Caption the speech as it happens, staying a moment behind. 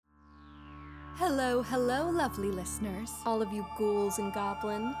Hello, hello, lovely listeners. All of you ghouls and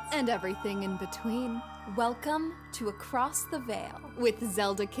goblins. And everything in between. Welcome to Across the Veil with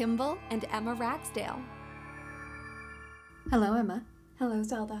Zelda Kimball and Emma Ragsdale. Hello, Emma. Hello,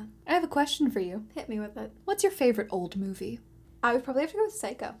 Zelda. I have a question for you. Hit me with it. What's your favorite old movie? I would probably have to go with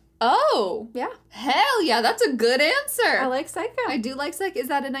Psycho. Oh! Yeah. Hell yeah, that's a good answer! I like Psycho. I do like Psycho. Is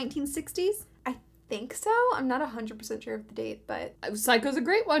that a 1960s? I think so. I'm not 100% sure of the date, but... Psycho's a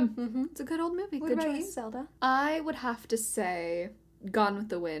great one. Mm-hmm. It's a good old movie. What Good about choice. you, Zelda? I would have to say Gone with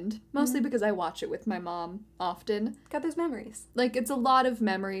the Wind. Mostly because I watch it with my mom often. Got those memories. Like, it's a lot of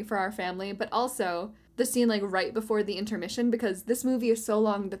memory for our family, but also the scene, like, right before the intermission, because this movie is so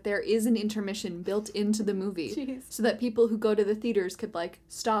long that there is an intermission built into the movie. Jeez. So that people who go to the theaters could, like,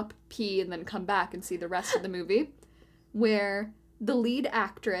 stop, pee, and then come back and see the rest of the movie. Where the lead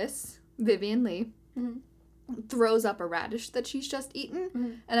actress, Vivien Leigh, throws up a radish that she's just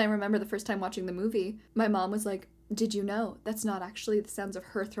eaten. And I remember the first time watching the movie, my mom was like, did you know that's not actually the sounds of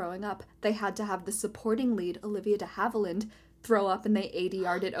her throwing up? They had to have the supporting lead, Olivia de Havilland, throw up and they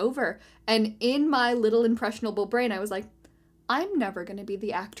ADR'd it over. And in my little impressionable brain, I was like, I'm never going to be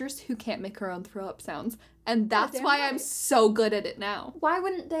the actress who can't make her own throw up sounds. And that's why I'm so good at it now. Why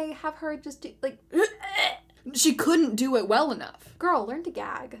wouldn't they have her just do, like... She couldn't do it well enough. Girl, learn to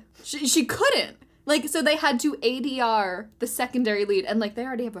gag. She couldn't. Like, so they had to ADR the secondary lead, and, like, they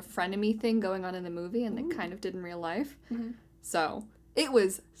already have a frenemy thing going on in the movie, and they kind of did in real life. So, it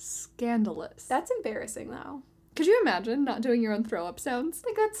was scandalous. That's embarrassing, though. Could you imagine not doing your own throw-up sounds?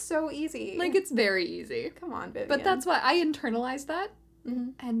 Like, that's so easy. Like, it's very easy. Come on, Vivian. But that's why I internalized that,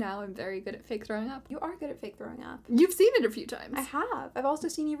 and now I'm very good at fake throwing up. You are good at fake throwing up. You've seen it a few times. I have. I've also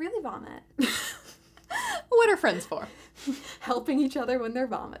seen you really vomit. What are friends for? Helping each other when they're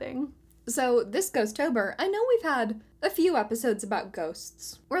vomiting. So, this Ghostober, I know we've had a few episodes about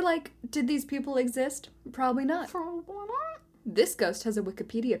ghosts. We're like, did these people exist? Probably not. Probably not. This ghost has a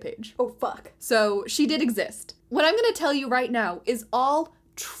Wikipedia page. Oh, fuck. So, she did exist. What I'm going to tell you right now is all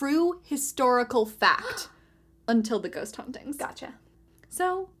true historical fact until the ghost hauntings. Gotcha.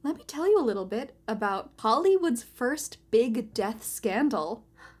 So, let me tell you a little bit about Hollywood's first big death scandal,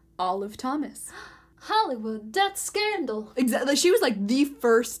 Olive Thomas. Hollywood death scandal. Exactly. She was like the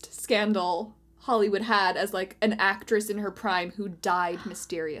first scandal Hollywood had as like an actress in her prime who died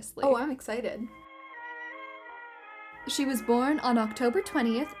mysteriously. Oh, I'm excited. She was born on October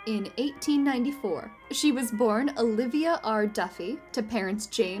 20th in 1894. She was born Olivia R. Duffy to parents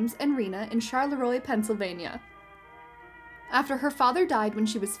James and Rena in Charleroi, Pennsylvania. After her father died when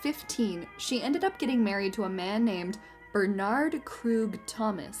she was 15, she ended up getting married to a man named Bernard Krug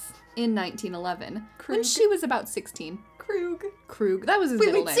Thomas in 1911, when she was about 16. Krug. That was his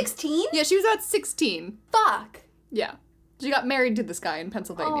middle name. 16? Yeah, she was about 16. Fuck. Yeah. She got married to this guy in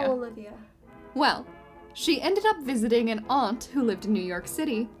Pennsylvania. Oh, Olivia. Well, she ended up visiting an aunt who lived in New York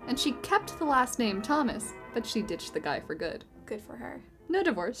City, and she kept the last name Thomas, but she ditched the guy for good. Good for her. No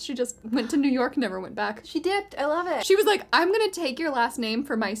divorce. She just went to New York, never went back. She dipped. I love it. She was like, I'm gonna take your last name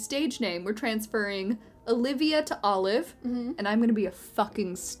for my stage name. We're transferring Olivia to Olive, and I'm gonna be a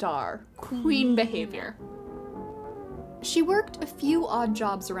fucking star. Queen behavior. She worked a few odd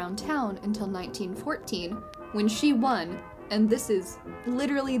jobs around town until 1914, when she won, and this is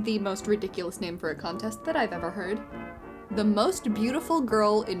literally the most ridiculous name for a contest that I've ever heard, the Most Beautiful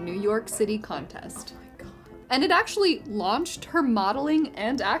Girl in New York City contest. Oh my god. And it actually launched her modeling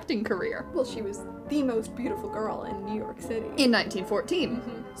and acting career. Well, she was the most beautiful girl in New York City. In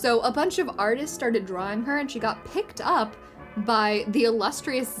 1914. So a bunch of artists started drawing her, and she got picked up by the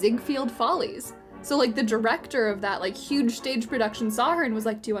illustrious Ziegfeld Follies. So, like, the director of that, like, huge stage production saw her and was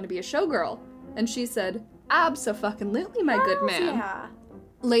like, do you want to be a showgirl? And she said, abso-fucking-lutely, my good man. Yeah.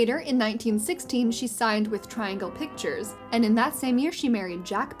 Later, in 1916, she signed with Triangle Pictures, and in that same year she married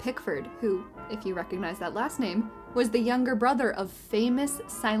Jack Pickford, who, if you recognize that last name, was the younger brother of famous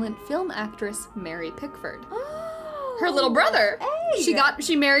silent film actress Mary Pickford. Her little brother. Hey!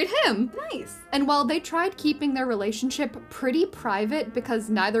 She married him. Nice. And while they tried keeping their relationship pretty private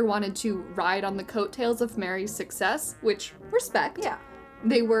because neither wanted to ride on the coattails of Mary's success, which, respect, Yeah.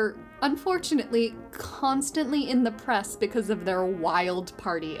 they were, unfortunately, constantly in the press because of their wild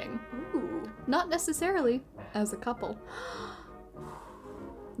partying. Ooh. Not necessarily as a couple.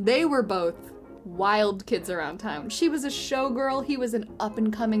 They were both wild kids around town. She was a showgirl, he was an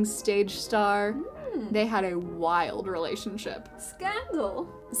up-and-coming stage star. They had a wild relationship.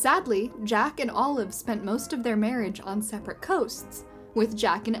 Scandal. Sadly, Jack and Olive spent most of their marriage on separate coasts, with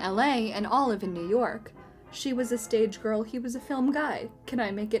Jack in LA and Olive in New York. She was a stage girl, he was a film guy. Can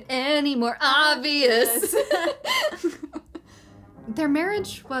I make it any more obvious? Their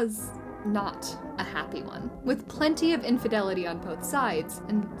marriage was not a happy one, with plenty of infidelity on both sides,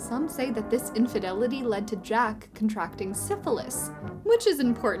 and some say that this infidelity led to Jack contracting syphilis, which is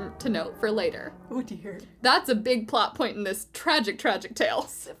important to note for later. Oh dear. That's a big plot point in this tragic, tragic tale.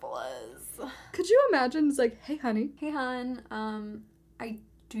 Syphilis. Could you imagine? It's like, hey, honey. Hey, hon, I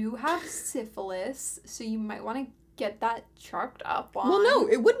do have syphilis, so you might want to get that checked up on. Well, no,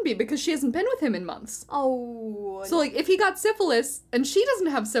 it wouldn't be because she hasn't been with him in months. Oh. So, like, if he got syphilis and she doesn't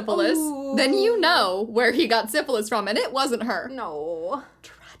have syphilis, then you know where he got syphilis from, and it wasn't her. No.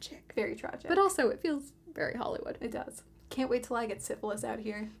 Tragic. Very tragic. But also, it feels very Hollywood. It does. Can't wait till I get syphilis out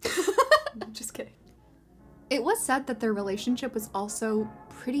here. Just kidding. It was said that their relationship was also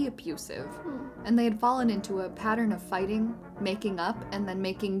pretty abusive, and they had fallen into a pattern of fighting, making up, and then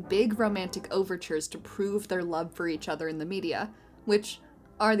making big romantic overtures to prove their love for each other in the media, which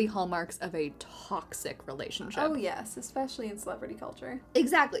are the hallmarks of a toxic relationship. Oh yes, especially in celebrity culture.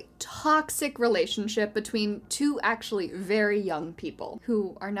 Exactly. Toxic relationship between two actually very young people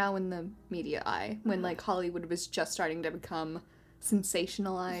who are now in the media eye, when like Hollywood was just starting to become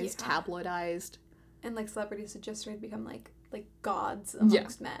sensationalized, tabloidized. And like celebrities had just started to become like gods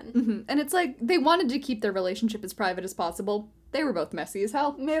amongst men. Mm-hmm. And it's like they wanted to keep their relationship as private as possible. They were both messy as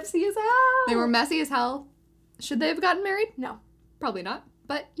hell. Messy as hell. They were messy as hell. Should they have gotten married? No. Probably not.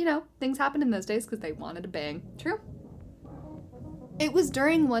 But, you know, things happened in those days because they wanted to bang. True. It was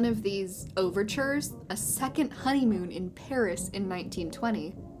during one of these overtures, a second honeymoon in Paris in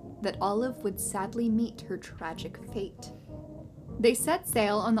 1920, that Olive would sadly meet her tragic fate. They set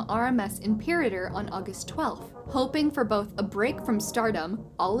sail on the RMS Imperator on August 12th. Hoping for both a break from stardom,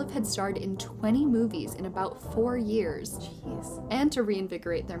 Olive had starred in 20 movies in about 4 years. Jeez. And to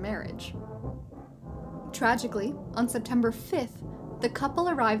reinvigorate their marriage. Tragically, on September 5th, the couple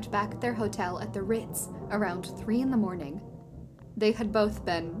arrived back at their hotel at the Ritz around 3 a.m. They had both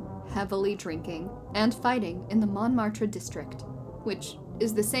been heavily drinking and fighting in the Montmartre district, which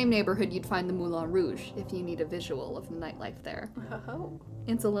is the same neighborhood you'd find the Moulin Rouge if you need a visual of the nightlife there. Oh.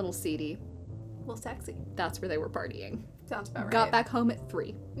 It's a little seedy. A little sexy. That's where they were partying. Sounds about right. Got back home at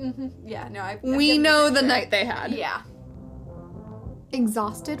 3. Mm-hmm. Yeah, no, We know the night they had. Yeah.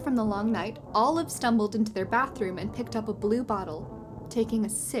 Exhausted from the long night, Olive stumbled into their bathroom and picked up a blue bottle, taking a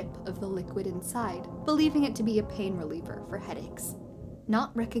sip of the liquid inside, believing it to be a pain reliever for headaches.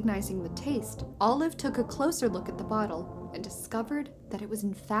 Not recognizing the taste, Olive took a closer look at the bottle and discovered that it was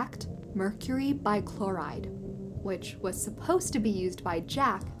in fact mercury bichloride, which was supposed to be used by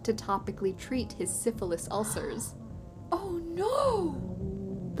Jack to topically treat his syphilis ulcers. Oh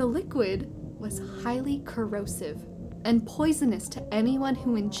no! The liquid was highly corrosive and poisonous to anyone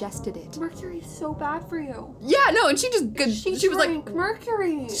who ingested it. Mercury's so bad for you. Yeah, no, and she was like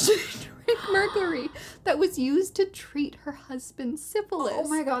mercury. She drank mercury that was used to treat her husband's syphilis. Oh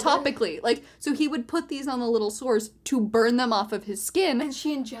my God. Topically. Like, so he would put these on the little sores to burn them off of his skin. And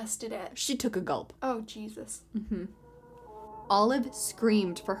she ingested it. She took a gulp. Oh, Jesus. Mm-hmm. Olive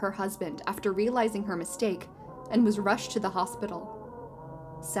screamed for her husband after realizing her mistake and was rushed to the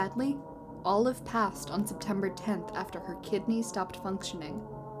hospital. Sadly, Olive passed on September 10th after her kidneys stopped functioning.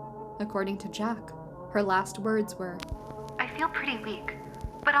 According to Jack, her last words were, "I feel pretty weak,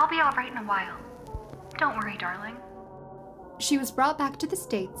 but I'll be all right in a while. Don't worry, darling." She was brought back to the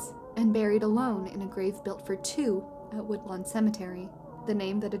States and buried alone in a grave built for 2 at Woodlawn Cemetery. The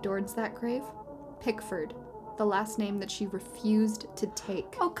name that adorns that grave? Pickford, the last name that she refused to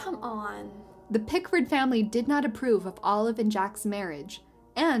take. Oh, come on. The Pickford family did not approve of Olive and Jack's marriage,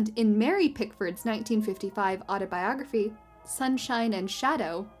 and in Mary Pickford's 1955 autobiography, Sunshine and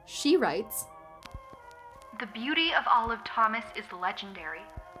Shadow, she writes, "The beauty of Olive Thomas is legendary.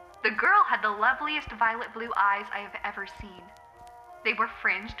 The girl had the loveliest violet blue eyes I have ever seen. They were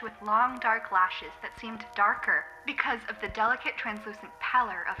fringed with long dark lashes that seemed darker because of the delicate translucent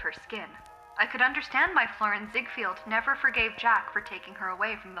pallor of her skin. I could understand why Florence Ziegfeld never forgave Jack for taking her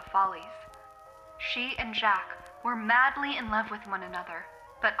away from the Follies. She and Jack were madly in love with one another,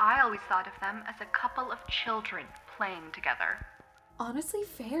 but I always thought of them as a couple of children playing together." Honestly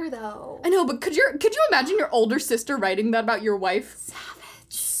fair, though. I know, but could you imagine your older sister writing that about your wife?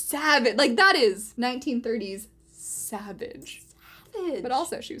 Savage. Like, that is 1930s savage. Savage. But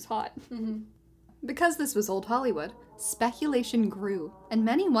also, she was hot. Mm-hmm. Because this was old Hollywood, speculation grew, and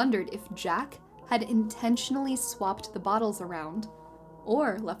many wondered if Jack had intentionally swapped the bottles around,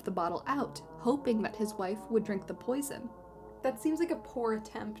 or left the bottle out, hoping that his wife would drink the poison. That seems like a poor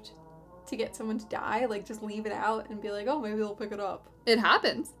attempt to get someone to die. Like, just leave it out and be like, oh, maybe they'll pick it up. It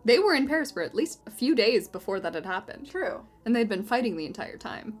happens. They were in Paris for at least a few days before that had happened. True. And they'd been fighting the entire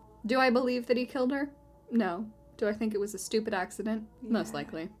time. Do I believe that he killed her? No. Do I think it was a stupid accident? Yeah. Most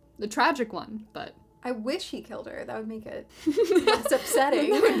likely. The tragic one, but... I wish he killed her. That would make it less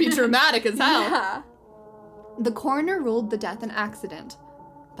upsetting. That would be dramatic as hell. Yeah. The coroner ruled the death an accident,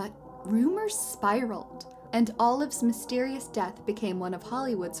 but rumors spiraled, and Olive's mysterious death became one of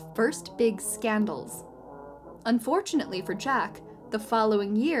Hollywood's first big scandals. Unfortunately for Jack, the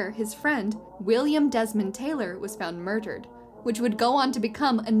following year, his friend, William Desmond Taylor, was found murdered, which would go on to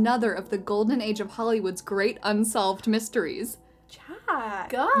become another of the golden age of Hollywood's great unsolved mysteries. Jack.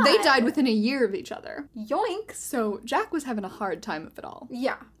 God. They died within a year of each other. Yoinks. So Jack was having a hard time of it all.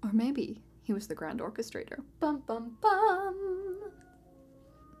 Yeah. Or maybe he was the grand orchestrator. Bum, bum, bum.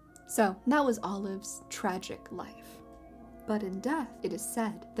 So that was Olive's tragic life. But in death, it is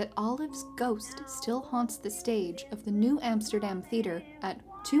said that Olive's ghost still haunts the stage of the New Amsterdam Theater at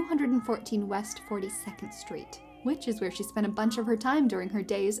 214 West 42nd Street, which is where she spent a bunch of her time during her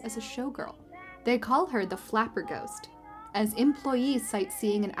days as a showgirl. They call her the Flapper Ghost, as employees cite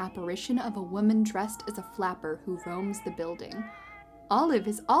seeing an apparition of a woman dressed as a flapper who roams the building. Olive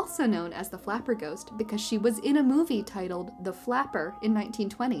is also known as the Flapper Ghost because she was in a movie titled The Flapper in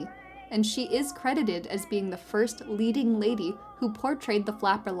 1920, and she is credited as being the first leading lady who portrayed the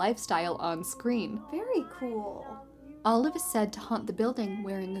flapper lifestyle on screen. Very cool. Olive is said to haunt the building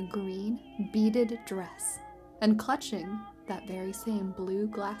wearing a green, beaded dress and clutching that very same blue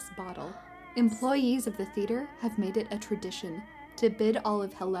glass bottle. Employees of the theater have made it a tradition to bid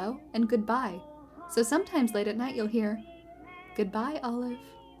Olive hello and goodbye. So sometimes late at night you'll hear, "Goodbye, Olive,"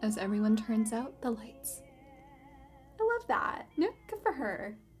 as everyone turns out the lights. I love that. Yeah. Good for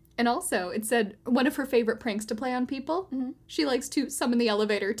her. And also, it said one of her favorite pranks to play on people, she likes to summon the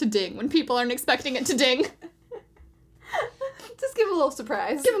elevator to ding when people aren't expecting it to ding. Just give him a little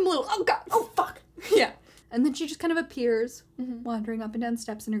surprise. Give them a little, oh god, Oh, fuck. yeah. And then she just kind of appears, wandering up and down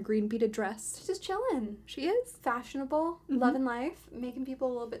steps in her green beaded dress. She's just chilling. She is. Fashionable, loving life, making people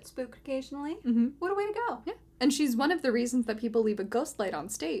a little bit spooked occasionally. Mm-hmm. What a way to go. Yeah. And she's one of the reasons that people leave a ghost light on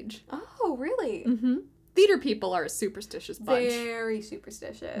stage. Oh, really? Mm-hmm. Theater people are a superstitious bunch. Very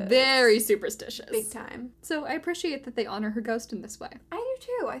superstitious. Very superstitious. Big time. So I appreciate that they honor her ghost in this way. I do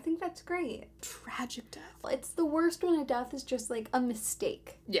too. I think that's great. Tragic death. It's the worst when a death is just like a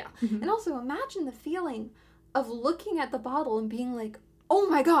mistake. Yeah. And also imagine the feeling of looking at the bottle and being like, oh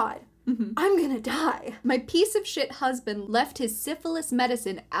my god, I'm gonna die. My piece of shit husband left his syphilis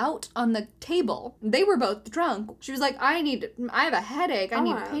medicine out on the table. They were both drunk. She was like, I have a headache. I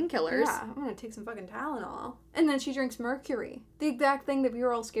need painkillers. Yeah, I'm gonna take some fucking Tylenol. And then she drinks mercury. The exact thing that we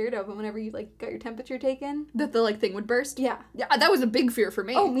were all scared of whenever you like got your temperature taken. That the thing would burst? Yeah. Yeah, that was a big fear for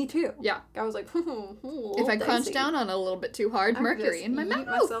me. Oh, me too. Yeah. I was like, If I crunched down on it a little bit too hard, mercury in my mouth.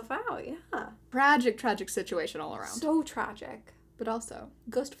 Myself out, yeah. Tragic situation all around. So tragic. But also,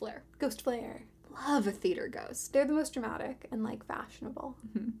 ghost flare. Ghost flare. Love a theater ghost. They're the most dramatic and like fashionable.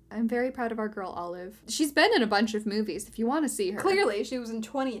 I'm very proud of our girl Olive. She's been in a bunch of movies if you want to see her. Clearly, she was in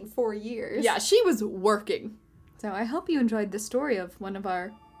 20 in 4 years. Yeah, she was working. So I hope you enjoyed the story of one of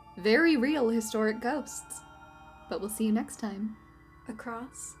our very real historic ghosts. But we'll see you next time.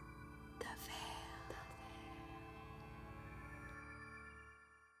 Across